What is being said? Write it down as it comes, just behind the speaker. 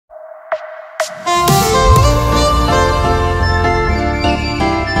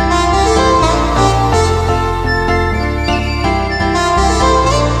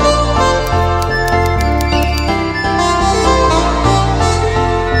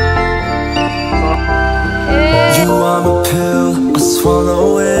I'm a pill, I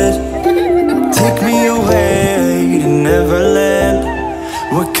swallow it. Take me away to Neverland,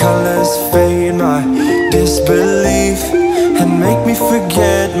 where colors fade my disbelief and make me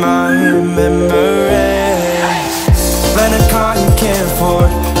forget my memories. Rent a car you can't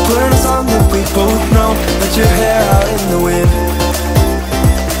afford, put on a song that we both know. Let your hair out in the wind,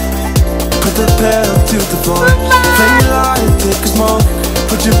 put the pedal to the floor. Play your line and take a smoke,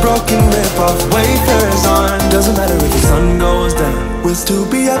 put your broken rip-off wafers on. Doesn't matter if the sun goes down, we'll still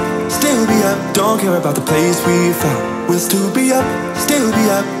be up, still be up. Don't care about the place we found, we'll still be up, still be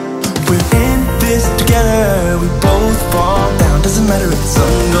up. We're in this together, we both fall down. Doesn't matter if the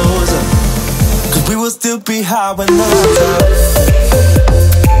sun goes up, 'cause we will still be high when the lights out.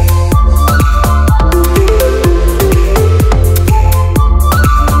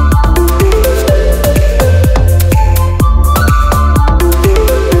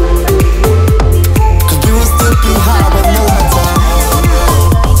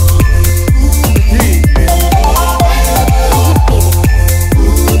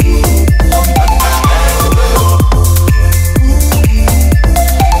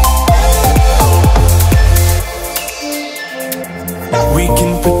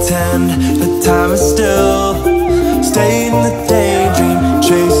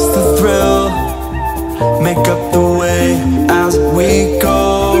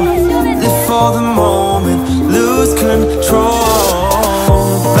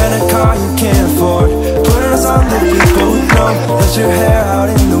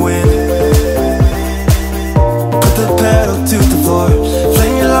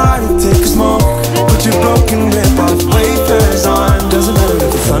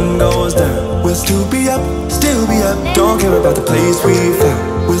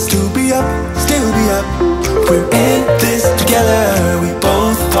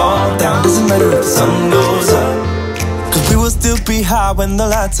 When the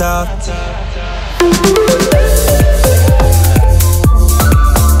lights out.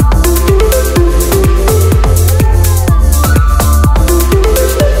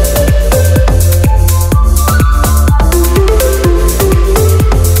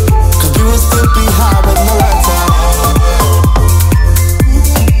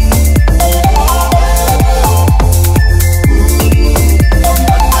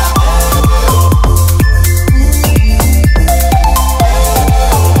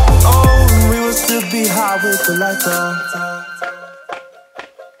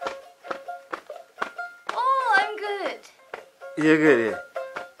 You're good, yeah.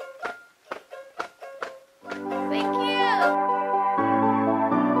 Thank you.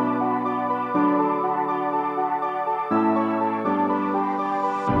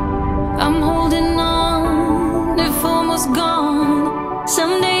 I'm holding on, if almost gone.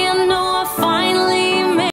 Someday